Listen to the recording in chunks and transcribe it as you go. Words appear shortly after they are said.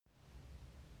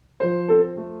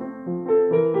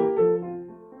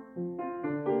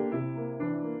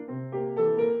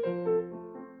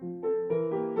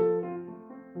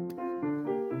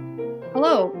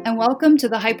welcome to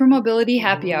the Hypermobility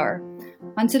Happy Hour.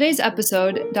 On today's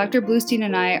episode, Dr. Bluestein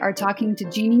and I are talking to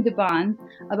Jeannie DeBon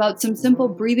about some simple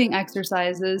breathing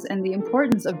exercises and the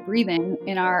importance of breathing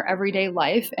in our everyday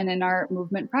life and in our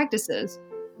movement practices.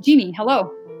 Jeannie,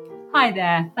 hello. Hi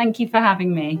there. Thank you for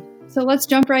having me. So let's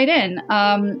jump right in.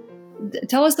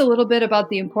 Tell us a little bit about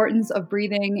the importance of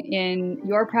breathing in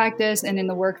your practice and in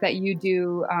the work that you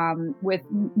do with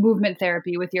movement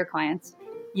therapy with your clients.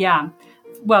 Yeah.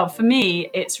 Well, for me,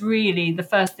 it's really the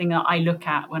first thing that I look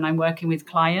at when I'm working with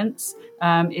clients.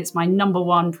 It's my number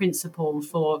one principle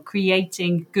for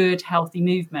creating good, healthy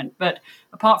movement. But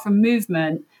apart from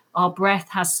movement, our breath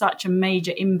has such a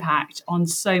major impact on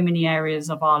so many areas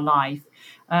of our life.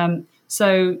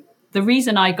 So the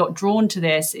reason I got drawn to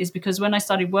this is because when I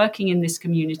started working in this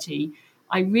community,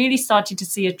 I really started to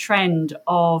see a trend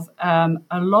of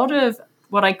a lot of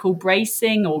what I call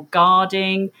bracing or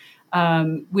guarding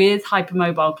with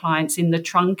hypermobile clients in the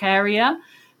trunk area.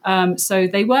 So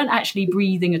they weren't actually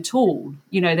breathing at all.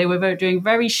 You know, they were doing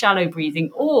very shallow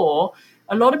breathing, or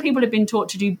a lot of people have been taught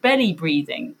to do belly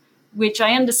breathing, which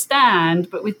I understand,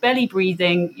 but with belly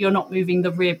breathing, you're not moving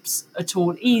the ribs at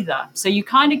all either. So you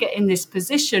kind of get in this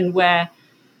position where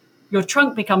your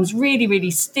trunk becomes really,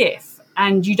 really stiff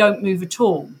and you don't move at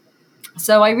all.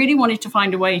 So I really wanted to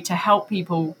find a way to help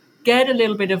people get a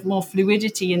little bit of more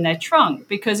fluidity in their trunk,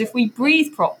 because if we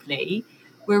breathe properly,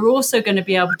 we're also going to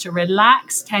be able to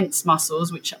relax tense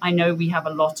muscles, which I know we have a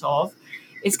lot of.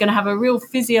 It's going to have a real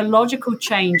physiological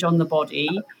change on the body.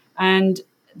 And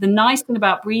the nice thing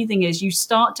about breathing is you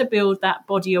start to build that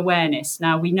body awareness.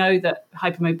 Now, we know that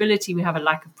hypermobility, we have a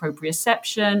lack of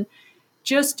proprioception.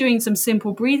 Just doing some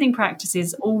simple breathing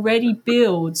practices already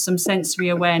builds some sensory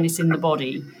awareness in the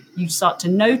body. You start to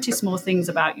notice more things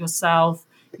about yourself.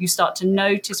 You start to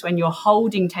notice when you're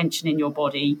holding tension in your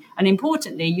body. And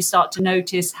importantly, you start to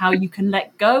notice how you can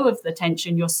let go of the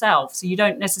tension yourself. So you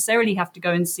don't necessarily have to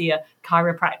go and see a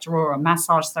chiropractor or a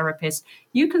massage therapist.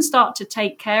 You can start to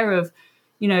take care of,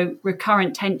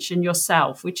 recurrent tension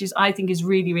yourself, which I think is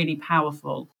really, really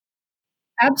powerful.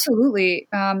 Absolutely.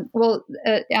 On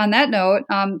that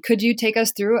note, could you take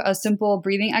us through a simple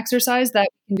breathing exercise that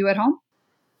we can do at home?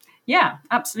 Yeah,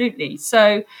 absolutely.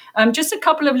 So just a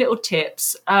couple of little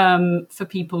tips for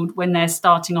people when they're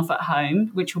starting off at home,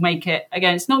 which will make it,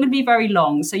 again, it's not going to be very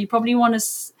long. So you probably want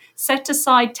to set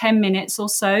aside 10 minutes or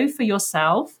so for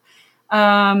yourself.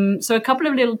 So a couple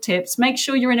of little tips. Make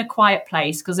sure you're in a quiet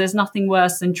place, because there's nothing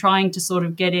worse than trying to sort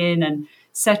of get in and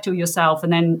settle yourself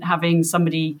and then having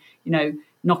somebody,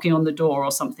 knocking on the door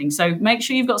or something. So make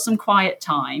sure you've got some quiet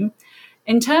time.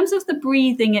 In terms of the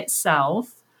breathing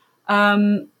itself,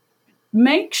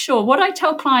 make sure, what I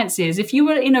tell clients is, if you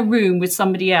were in a room with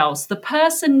somebody else, the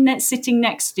person sitting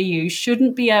next to you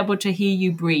shouldn't be able to hear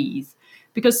you breathe,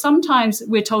 because sometimes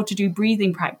we're told to do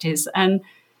breathing practice, and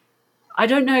I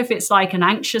don't know if it's like an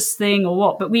anxious thing or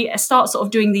what, but we start sort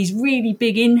of doing these really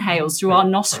big inhales through our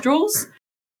nostrils.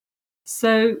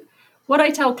 So what I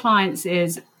tell clients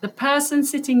is the person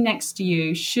sitting next to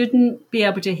you shouldn't be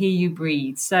able to hear you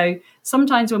breathe. So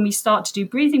sometimes when we start to do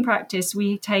breathing practice,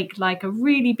 we take like a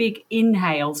really big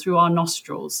inhale through our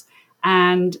nostrils.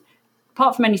 And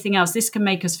apart from anything else, this can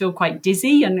make us feel quite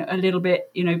dizzy and a little bit,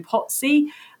 potsy.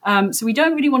 So we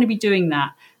don't really want to be doing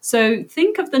that. So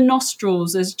think of the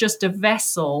nostrils as just a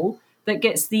vessel that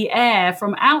gets the air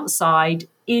from outside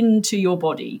into your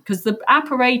body, because the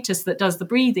apparatus that does the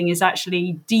breathing is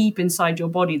actually deep inside your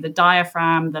body, the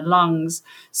diaphragm, the lungs.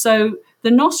 So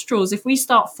the nostrils, if we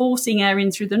start forcing air in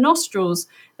through the nostrils,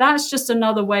 that's just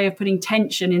another way of putting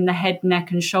tension in the head,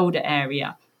 neck, and shoulder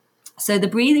area. So the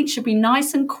breathing should be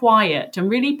nice and quiet and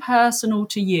really personal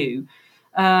to you.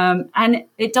 And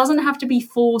it doesn't have to be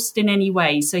forced in any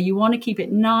way. So you want to keep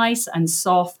it nice and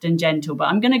soft and gentle. But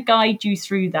I'm going to guide you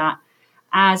through that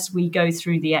as we go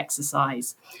through the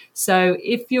exercise. So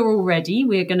if you're all ready,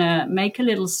 we're going to make a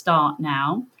little start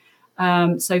now.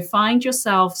 So find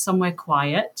yourself somewhere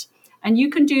quiet. And you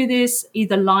can do this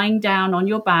either lying down on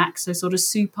your back, so sort of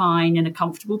supine in a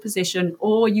comfortable position,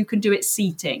 or you can do it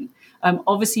seating.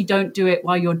 Obviously, don't do it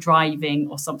while you're driving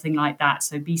or something like that.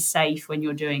 So be safe when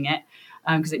you're doing it,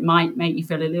 because it might make you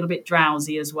feel a little bit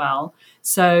drowsy as well.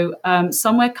 So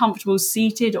somewhere comfortable,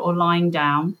 seated or lying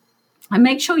down. And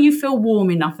make sure you feel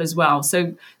warm enough as well.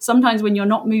 So sometimes when you're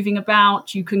not moving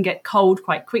about, you can get cold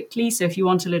quite quickly. So if you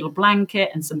want a little blanket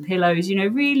and some pillows,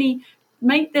 really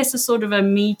make this a sort of a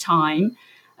me time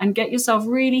and get yourself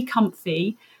really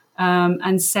comfy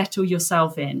and settle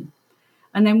yourself in.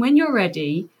 And then when you're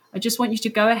ready, I just want you to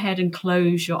go ahead and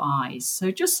close your eyes. So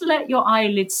just let your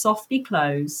eyelids softly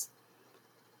close.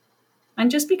 And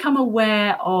just become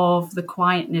aware of the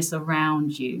quietness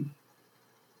around you.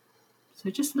 So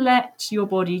just let your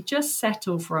body just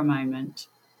settle for a moment.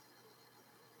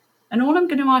 And all I'm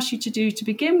going to ask you to do to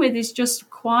begin with is just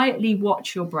quietly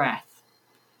watch your breath.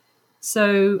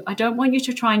 So I don't want you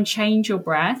to try and change your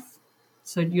breath.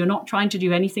 So you're not trying to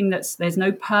do anything there's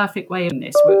no perfect way of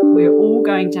this. We're all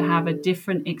going to have a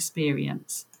different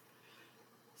experience.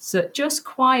 So just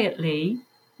quietly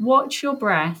watch your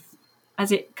breath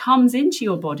as it comes into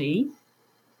your body,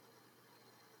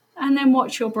 and then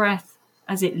watch your breath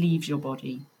as it leaves your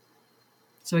body.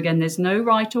 So again, there's no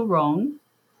right or wrong.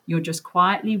 You're just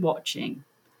quietly watching.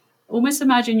 Almost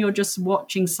imagine you're just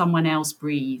watching someone else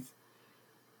breathe.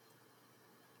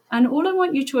 And all I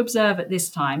want you to observe at this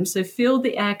time, so feel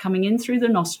the air coming in through the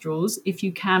nostrils, if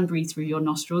you can breathe through your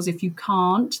nostrils. If you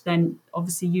can't, then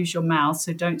obviously use your mouth,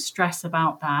 so don't stress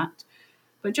about that.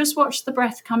 But just watch the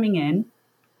breath coming in,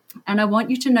 and I want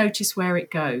you to notice where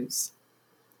it goes.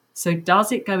 So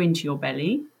does it go into your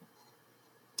belly?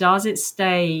 Does it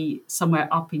stay somewhere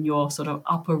up in your sort of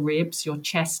upper ribs, your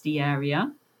chesty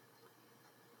area?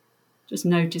 Just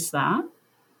notice that.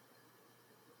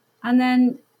 And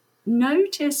then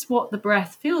notice what the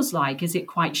breath feels like. Is it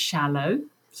quite shallow?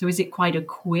 So is it quite a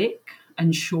quick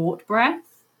and short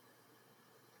breath?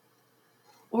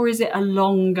 Or is it a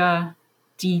longer,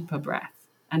 deeper breath?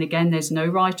 And again, there's no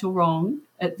right or wrong.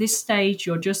 At this stage,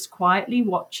 you're just quietly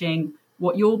watching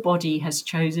what your body has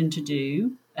chosen to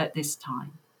do at this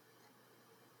time.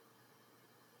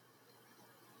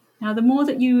 Now, the more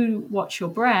that you watch your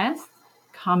breath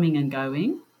coming and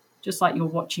going, just like you're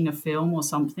watching a film or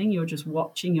something, you're just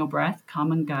watching your breath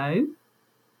come and go.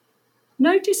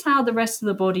 Notice how the rest of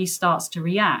the body starts to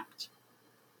react.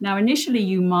 Now, initially,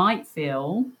 you might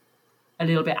feel a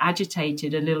little bit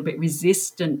agitated, a little bit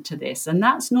resistant to this, and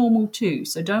that's normal too.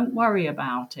 So don't worry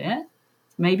about it.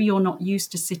 Maybe you're not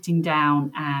used to sitting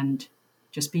down and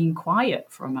just being quiet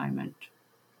for a moment.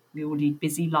 We all lead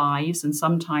busy lives, and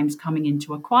sometimes coming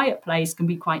into a quiet place can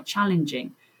be quite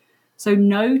challenging. So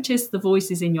notice the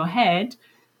voices in your head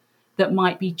that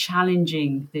might be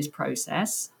challenging this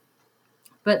process.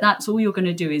 But that's all you're going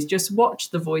to do, is just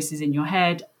watch the voices in your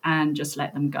head and just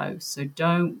let them go. So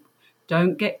don't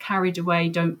get carried away.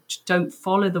 Don't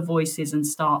follow the voices and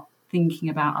start thinking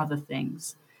about other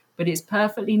things. But it's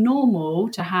perfectly normal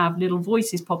to have little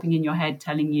voices popping in your head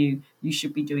telling you you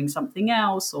should be doing something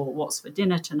else, or what's for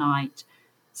dinner tonight.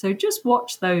 So just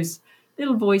watch those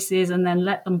little voices and then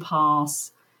let them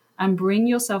pass, and bring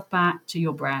yourself back to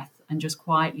your breath and just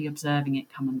quietly observing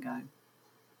it come and go.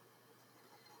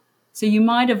 So you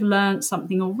might have learned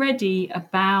something already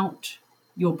about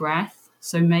your breath.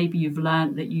 So maybe you've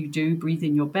learned that you do breathe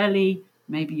in your belly.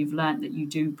 Maybe you've learned that you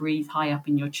do breathe high up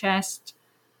in your chest.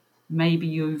 Maybe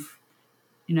you've,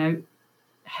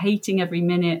 hating every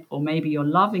minute, or maybe you're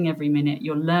loving every minute.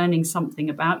 You're learning something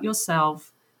about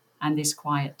yourself and this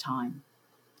quiet time.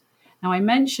 Now, I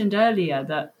mentioned earlier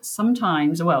that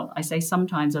sometimes, I say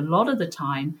sometimes, a lot of the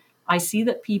time, I see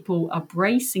that people are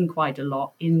bracing quite a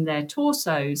lot in their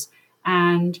torsos,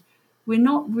 and we're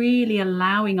not really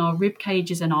allowing our rib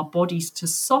cages and our bodies to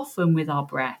soften with our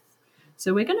breath.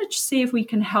 So we're going to see if we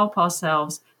can help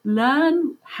ourselves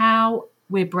learn how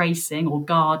we're bracing or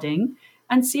guarding,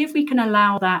 and see if we can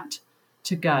allow that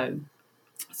to go.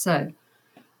 So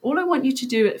all I want you to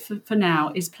do for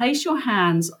now is place your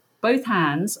hands, both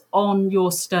hands, on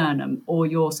your sternum or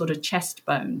your sort of chest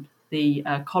bone, the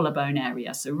collarbone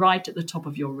area, so right at the top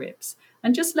of your ribs.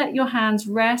 And just let your hands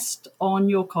rest on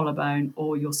your collarbone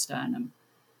or your sternum.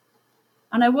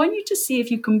 And I want you to see if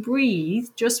you can breathe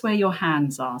just where your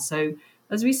hands are. So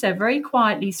as we said, very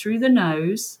quietly through the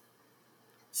nose.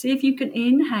 See if you can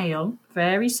inhale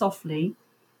very softly.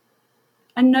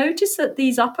 And notice that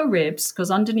these upper ribs, because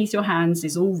underneath your hands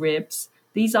is all ribs,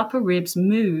 these upper ribs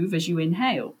move as you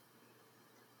inhale.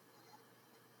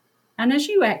 And as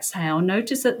you exhale,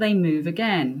 notice that they move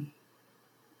again.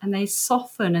 And they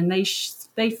soften, and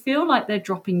they feel like they're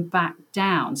dropping back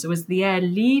down. So as the air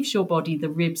leaves your body, the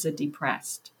ribs are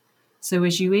depressed. So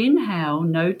as you inhale,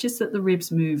 notice that the ribs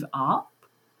move up.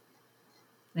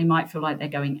 They might feel like they're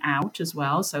going out as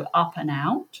well, so up and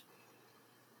out.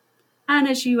 And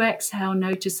as you exhale,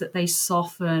 notice that they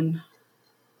soften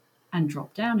and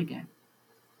drop down again.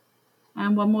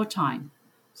 And one more time.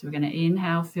 So we're going to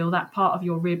inhale, feel that part of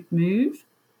your rib move.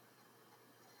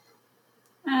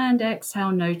 And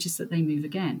exhale, notice that they move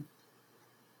again.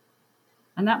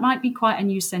 And that might be quite a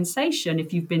new sensation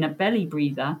if you've been a belly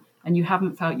breather and you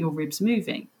haven't felt your ribs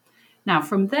moving. Now,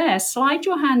 from there, slide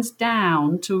your hands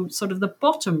down to sort of the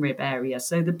bottom rib area.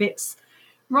 So the bits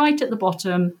right at the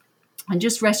bottom, and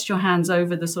just rest your hands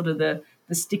over the sort of the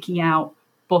the sticky out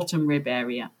bottom rib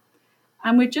area.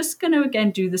 And we're just going to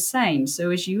again do the same. So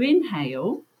as you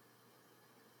inhale,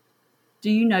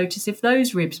 do you notice if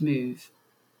those ribs move?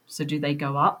 So do they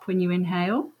go up when you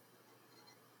inhale?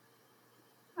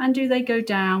 And do they go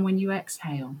down when you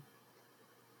exhale?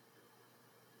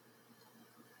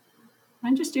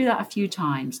 And just do that a few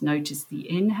times. Notice the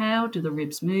inhale, do the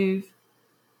ribs move?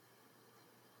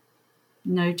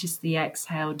 Notice the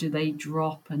exhale, do they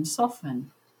drop and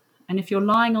soften? And if you're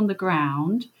lying on the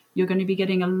ground, you're going to be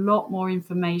getting a lot more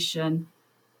information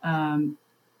than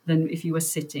if you were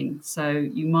sitting. So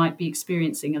you might be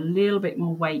experiencing a little bit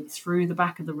more weight through the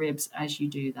back of the ribs as you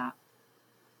do that.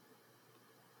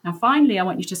 Now finally, I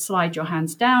want you to slide your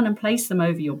hands down and place them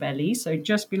over your belly, so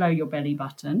just below your belly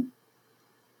button.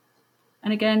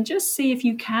 And again, just see if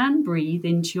you can breathe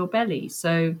into your belly.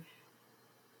 So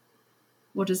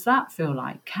what does that feel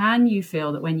like? Can you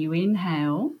feel that when you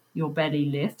inhale, your belly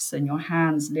lifts and your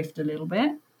hands lift a little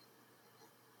bit?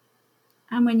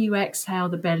 And when you exhale,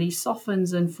 the belly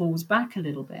softens and falls back a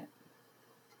little bit.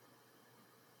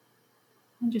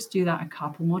 And just do that a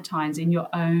couple more times in your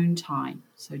own time.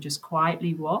 So just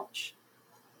quietly watch.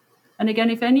 And again,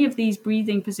 if any of these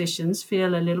breathing positions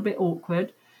feel a little bit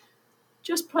awkward,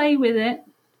 just play with it.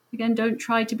 Again, don't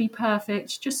try to be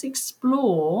perfect. Just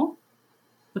explore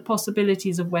the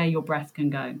possibilities of where your breath can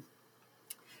go.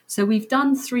 So we've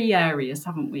done 3 areas,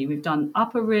 haven't we? We've done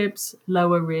upper ribs,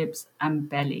 lower ribs, and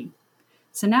belly.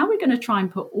 So now we're going to try and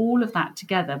put all of that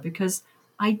together, because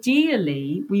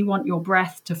ideally we want your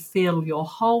breath to fill your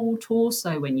whole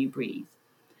torso when you breathe.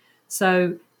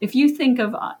 So if you think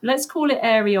of, let's call it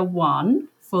area 1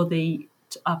 for the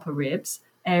upper ribs,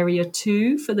 area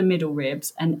 2 for the middle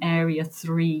ribs, and area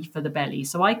 3 for the belly.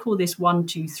 So I call this 1,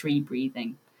 2, 3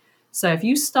 breathing. So if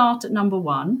you start at number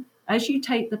 1, as you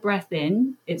take the breath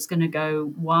in, it's going to go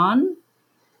 1,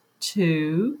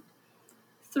 2,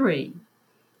 3.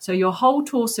 So your whole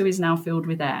torso is now filled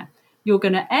with air. You're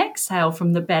going to exhale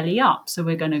from the belly up. So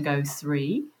we're going to go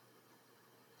 3,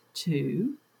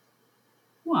 2,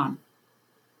 1.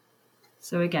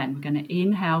 So again, we're going to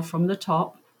inhale from the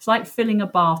top. It's like filling a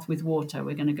bath with water.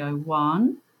 We're going to go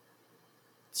 1,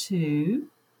 2,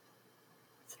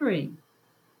 3.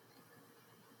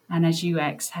 And as you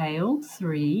exhale,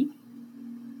 3,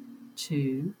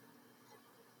 2,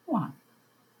 1.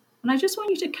 And I just want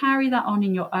you to carry that on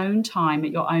in your own time,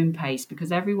 at your own pace,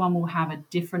 because everyone will have a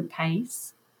different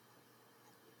pace.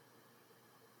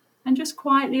 And just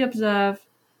quietly observe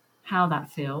how that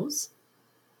feels.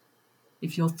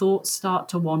 If your thoughts start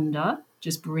to wander,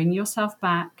 just bring yourself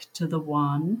back to the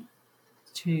 1,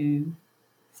 2,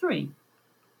 3,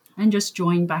 and just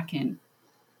join back in.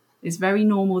 It's very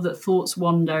normal that thoughts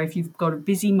wander. If you've got a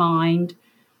busy mind,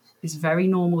 it's very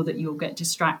normal that you'll get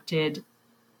distracted.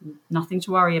 Nothing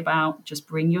to worry about. Just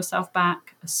bring yourself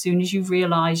back as soon as you've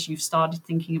realized you've started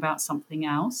thinking about something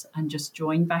else, and just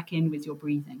join back in with your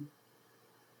breathing.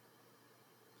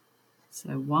 So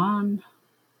 1,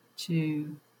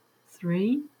 2,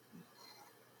 3,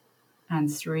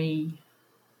 and 3,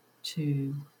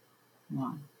 2,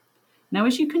 1. Now,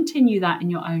 as you continue that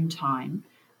in your own time,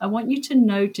 I want you to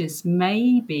notice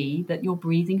maybe that your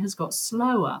breathing has got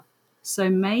slower. So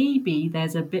maybe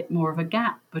there's a bit more of a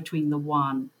gap between the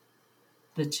 1,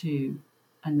 the 2,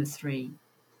 and the 3.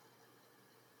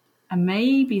 And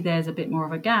maybe there's a bit more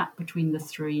of a gap between the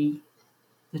 3,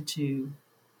 the 2,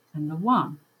 and the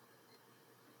 1,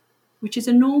 which is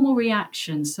a normal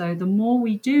reaction. So the more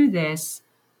we do this,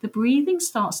 the breathing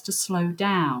starts to slow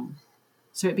down.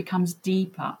 So it becomes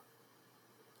deeper.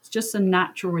 It's just a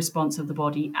natural response of the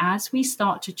body as we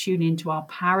start to tune into our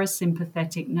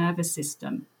parasympathetic nervous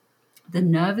system. The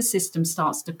nervous system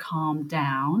starts to calm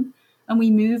down, and we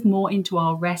move more into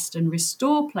our rest and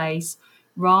restore place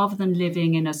rather than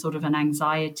living in a sort of an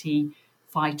anxiety,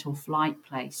 fight or flight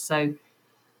place. So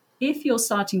if you're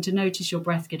starting to notice your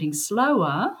breath getting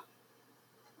slower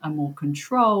and more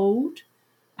controlled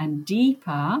and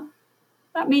deeper,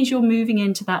 that means you're moving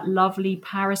into that lovely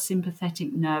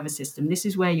parasympathetic nervous system. This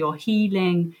is where you're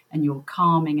healing and you're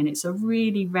calming, and it's a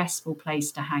really restful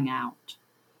place to hang out.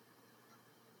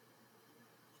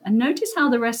 And notice how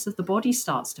the rest of the body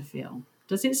starts to feel.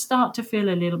 Does it start to feel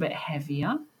a little bit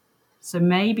heavier? So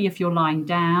maybe if you're lying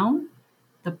down,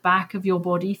 the back of your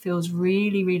body feels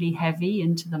really, really heavy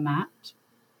into the mat.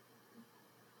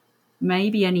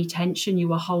 Maybe any tension you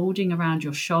were holding around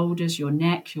your shoulders, your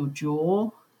neck, your jaw,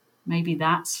 maybe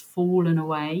that's fallen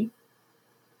away.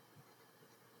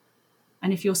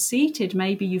 And if you're seated,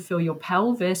 maybe you feel your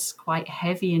pelvis quite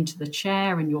heavy into the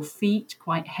chair and your feet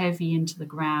quite heavy into the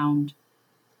ground.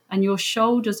 And your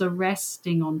shoulders are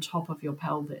resting on top of your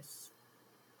pelvis.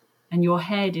 and your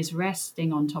head is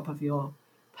resting on top of your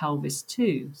pelvis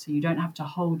too, so you don't have to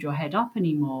hold your head up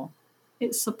anymore.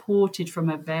 It's supported from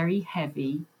a very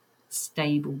heavy,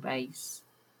 stable base.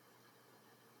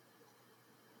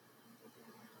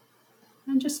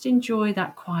 And just enjoy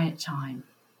that quiet time.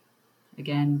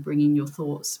 Again, bringing your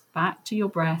thoughts back to your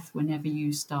breath whenever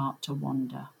you start to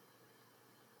wander.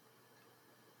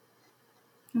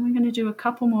 And we're going to do a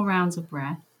couple more rounds of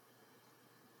breath.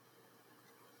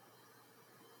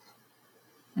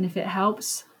 And if it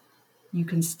helps, you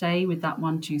can stay with that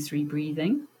 1, 2, 3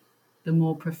 breathing. The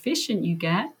more proficient you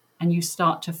get and you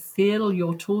start to fill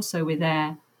your torso with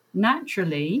air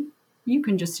naturally, you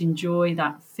can just enjoy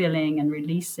that filling and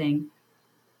releasing.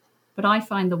 But I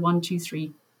find the 1, 2,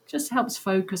 3 just helps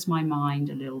focus my mind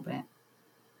a little bit.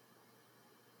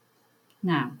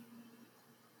 Now,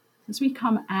 as we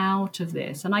come out of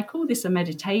this, and I call this a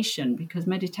meditation because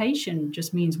meditation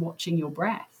just means watching your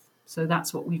breath. So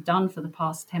that's what we've done for the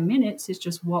past 10 minutes is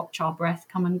just watch our breath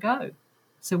come and go.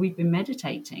 So we've been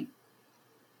meditating.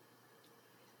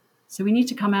 So we need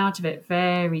to come out of it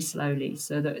very slowly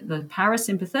so that the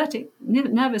parasympathetic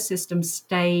nervous system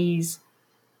stays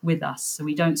with us. So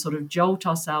we don't sort of jolt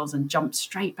ourselves and jump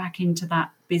straight back into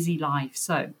that busy life.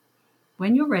 So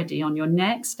when you're ready on your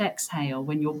next exhale,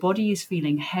 when your body is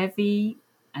feeling heavy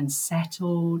and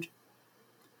settled,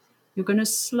 you're going to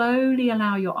slowly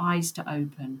allow your eyes to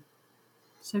open.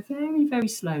 So very, very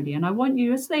slowly. And I want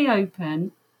you, as they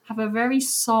open, have a very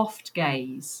soft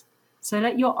gaze. So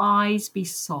let your eyes be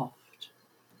soft.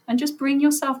 And just bring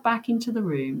yourself back into the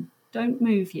room. Don't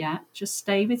move yet. Just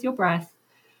stay with your breath.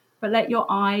 But let your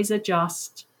eyes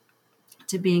adjust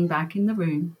to being back in the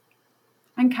room.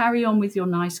 And carry on with your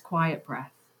nice quiet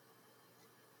breath.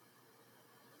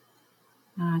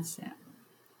 That's it.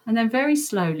 And then very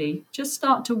slowly, just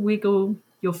start to wiggle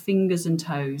your fingers and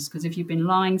toes, because if you've been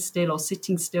lying still or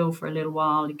sitting still for a little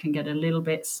while, it can get a little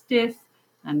bit stiff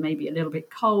and maybe a little bit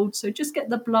cold. So just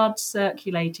get the blood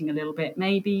circulating a little bit.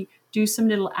 Maybe do some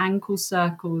little ankle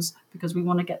circles because we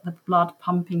want to get the blood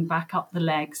pumping back up the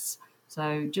legs.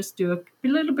 So just do a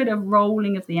little bit of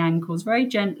rolling of the ankles, very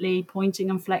gently,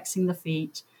 pointing and flexing the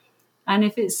feet. And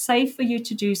if it's safe for you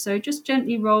to do so, just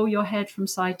gently roll your head from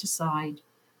side to side,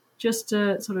 just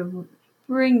to sort of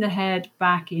bring the head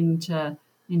back into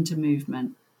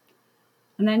movement.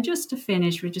 And then just to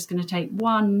finish, we're just going to take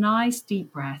one nice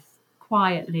deep breath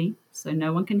quietly, so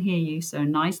no one can hear you. So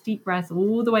nice deep breath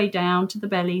all the way down to the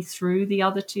belly through the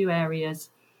other two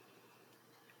areas.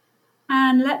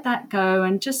 And let that go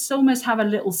and just almost have a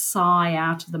little sigh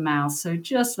out of the mouth. So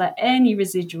just let any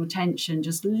residual tension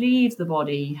just leave the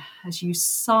body as you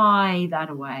sigh that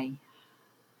away.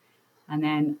 And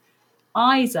then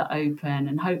eyes are open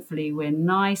and hopefully we're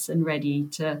nice and ready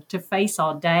to face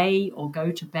our day or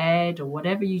go to bed or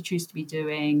whatever you choose to be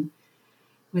doing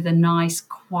with a nice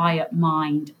quiet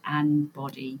mind and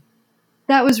body.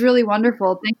 That was really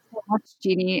wonderful. Thanks so much,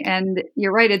 Jeannie. And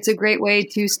you're right, it's a great way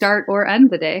to start or end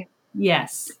the day.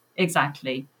 Yes,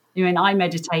 exactly. I mean, I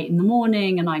meditate in the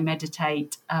morning and I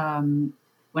meditate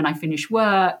when I finish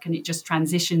work, and it just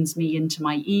transitions me into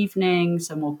my evening,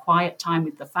 so more quiet time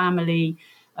with the family.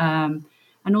 And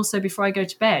also before I go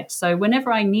to bed. So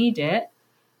whenever I need it,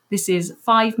 this is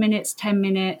 5 minutes, 10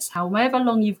 minutes, however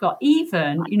long you've got,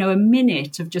 even, a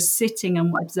minute of just sitting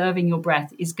and observing your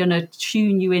breath is going to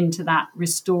tune you into that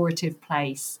restorative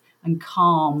place and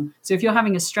calm. So if you're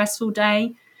having a stressful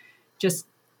day, just,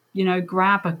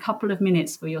 grab a couple of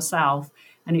minutes for yourself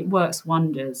and it works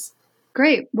wonders.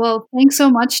 Great. Well, thanks so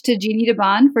much to Jeannie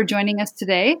DeBon for joining us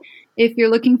today. If you're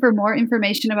looking for more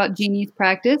information about Jeannie's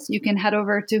practice, you can head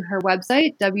over to her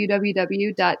website,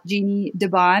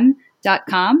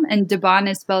 www.jeanniedebon.com, and DeBon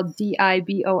is spelled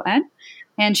D-I-B-O-N.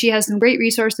 And she has some great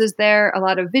resources there, a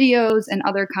lot of videos and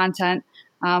other content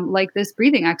like this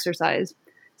breathing exercise.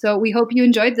 So we hope you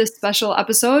enjoyed this special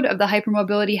episode of the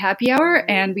Hypermobility Happy Hour,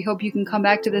 and we hope you can come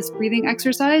back to this breathing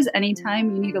exercise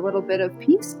anytime you need a little bit of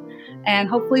peace. And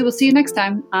hopefully we'll see you next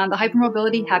time on the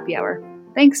Hypermobility Happy Hour.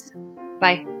 Thanks.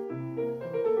 Bye.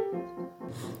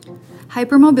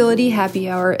 Hypermobility Happy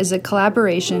Hour is a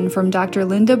collaboration from Dr.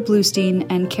 Linda Bluestein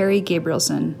and Carrie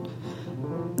Gabrielson.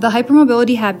 The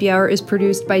Hypermobility Happy Hour is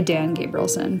produced by Dan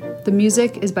Gabrielson. The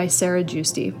music is by Sarah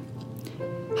Giusti.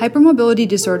 Hypermobility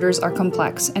disorders are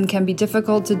complex and can be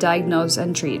difficult to diagnose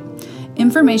and treat.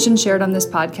 Information shared on this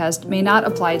podcast may not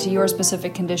apply to your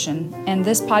specific condition, and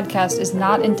this podcast is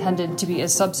not intended to be a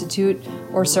substitute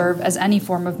or serve as any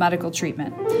form of medical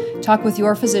treatment. Talk with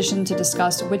your physician to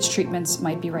discuss which treatments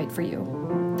might be right for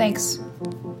you. Thanks.